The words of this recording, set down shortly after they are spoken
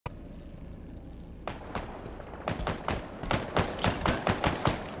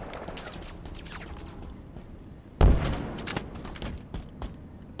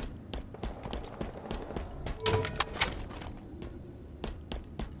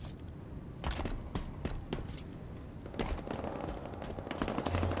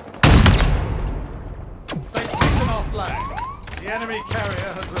flag. The enemy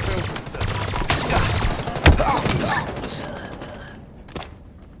carrier has revealed themselves.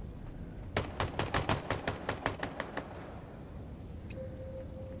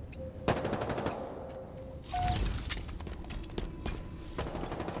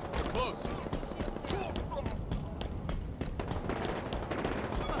 Close.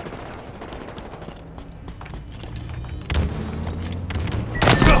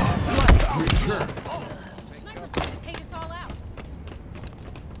 Return. Sniper's going to take us all out.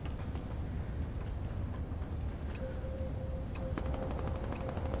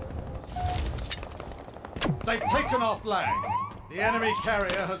 They've taken our flag. The enemy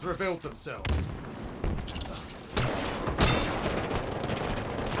carrier has revealed themselves.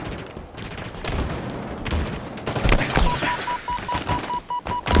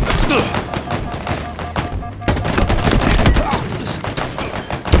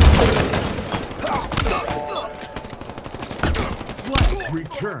 Flag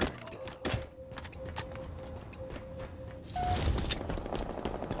returned.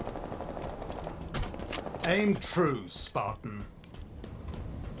 Aim true, Spartan.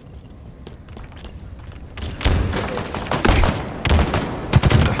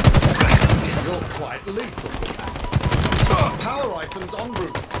 You're quite lethal. Power items en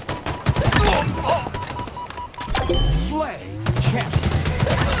route. Flag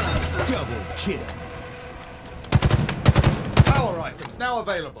captured. Double kill. Power items now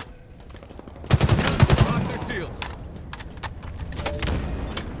available. Lock their shields.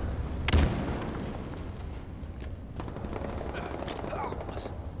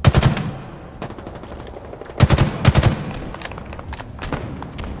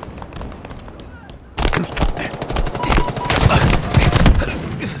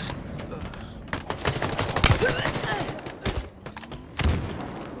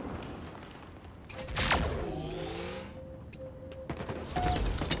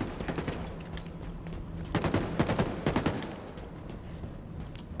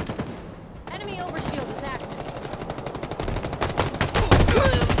 Enemy overshield is active.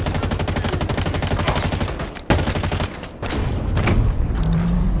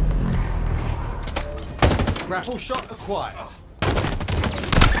 Grapple shot acquired.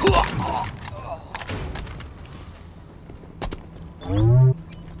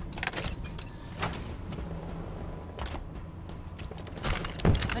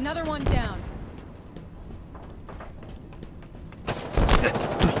 Another one down.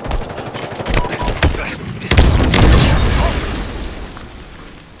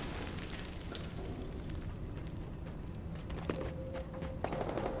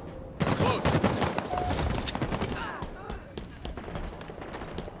 Close.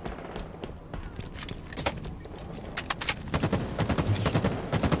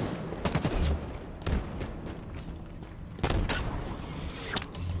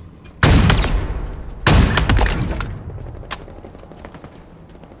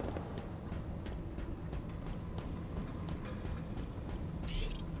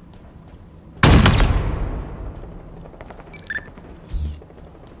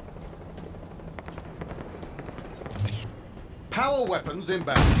 Power weapons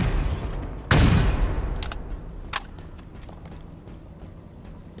inbound.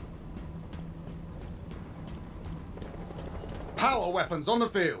 Power weapons on the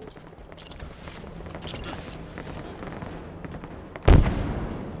field.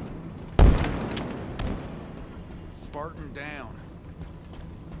 Spartan down.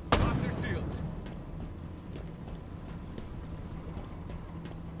 Lock their shields.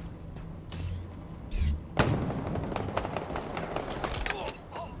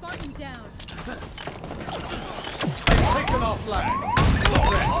 Spartan down. They've taken our flag.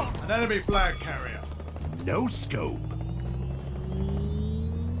 An enemy flag carrier. No scope.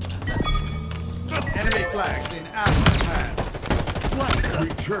 Enemy flags in our hands. Flags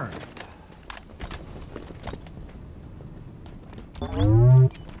returned.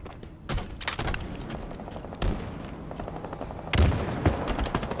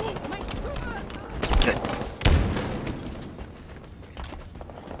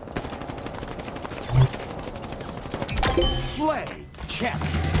 Flag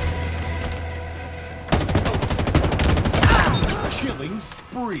captured. Killing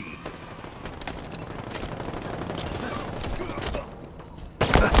spree.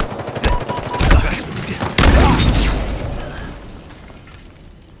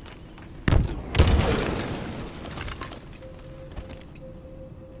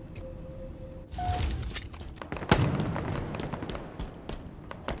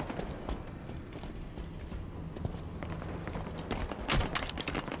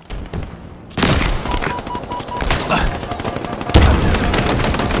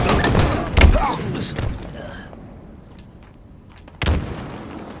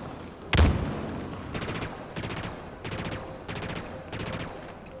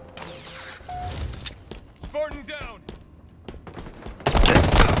 Spartan down!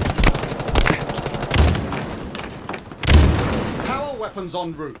 Power weapons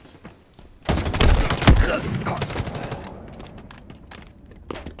en route.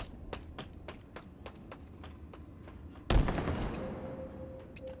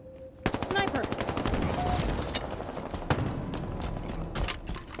 Sniper!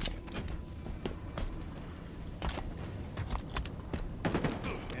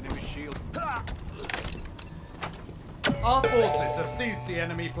 Enemy shield. Our forces have seized the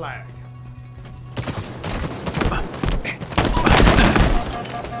enemy flag.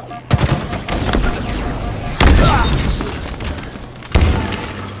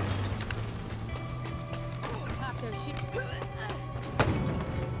 Pop their shit.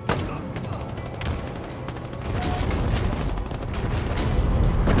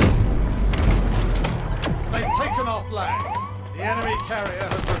 They've taken our flag. The enemy carrier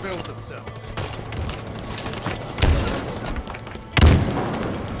has revealed themselves.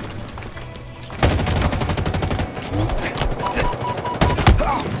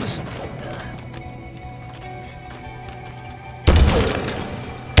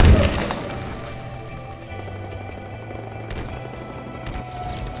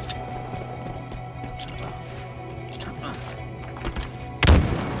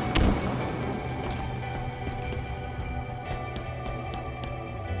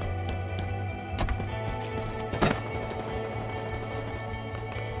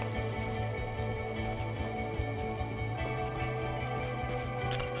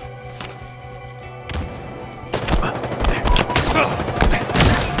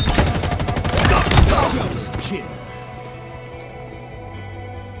 Double kill.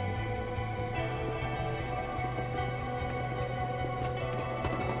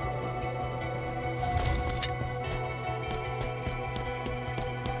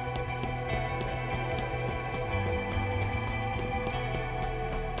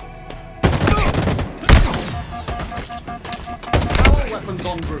 Power weapons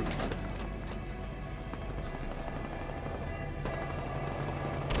en route.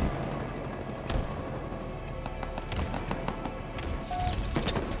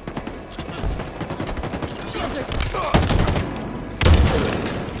 Shields are...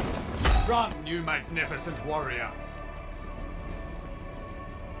 Run, you magnificent warrior.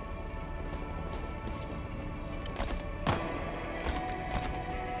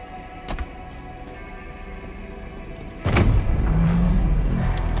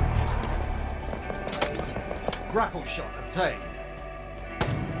 Grapple shot obtained.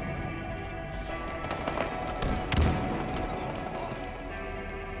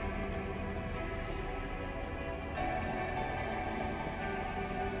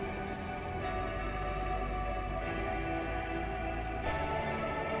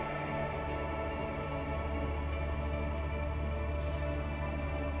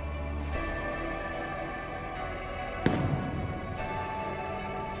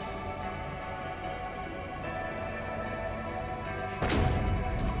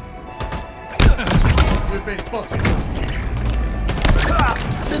 We've been spotted.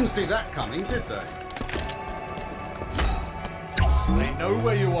 Didn't see that coming, did they? They know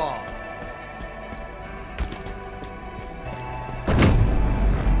where you are.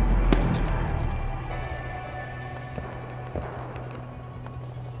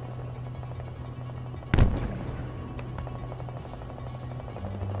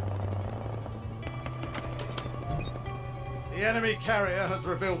 The enemy carrier has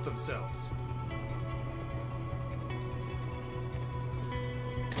revealed themselves.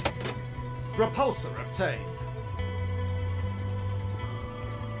 Repulsor obtained.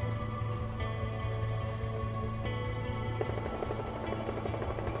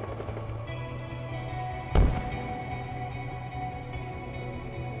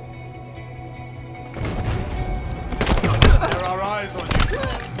 There are eyes on you.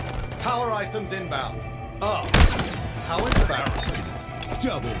 Power items inbound. Oh, how embarrassing.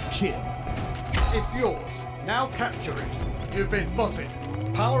 Double kill. It's yours. Now capture it. You've been spotted.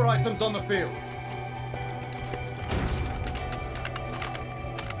 Power items on the field.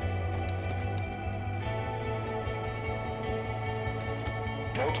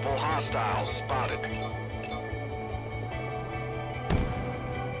 Multiple hostiles spotted.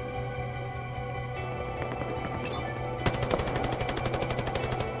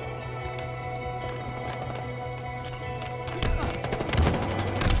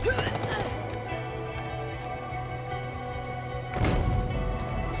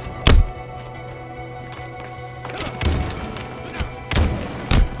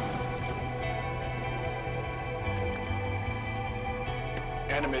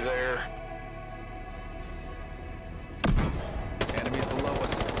 Enemy there.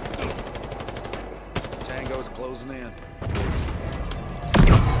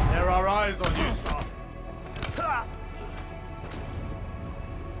 eyes on you, Star.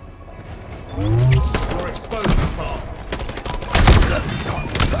 You're exposed, Star.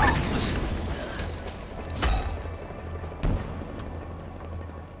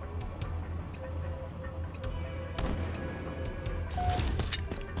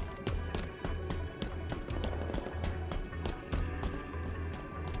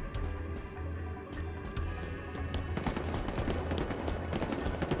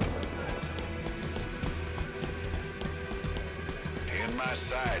 In my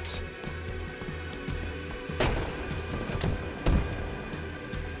sights.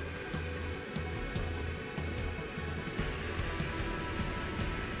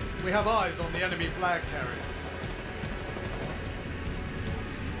 We have eyes on the enemy flag carrier.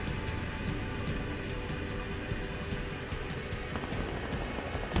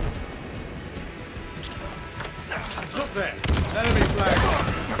 Look there, enemy flag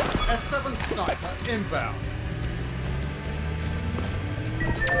carrier. S7 sniper inbound.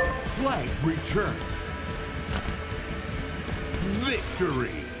 Flag returned.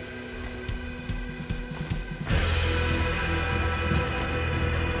 Victory!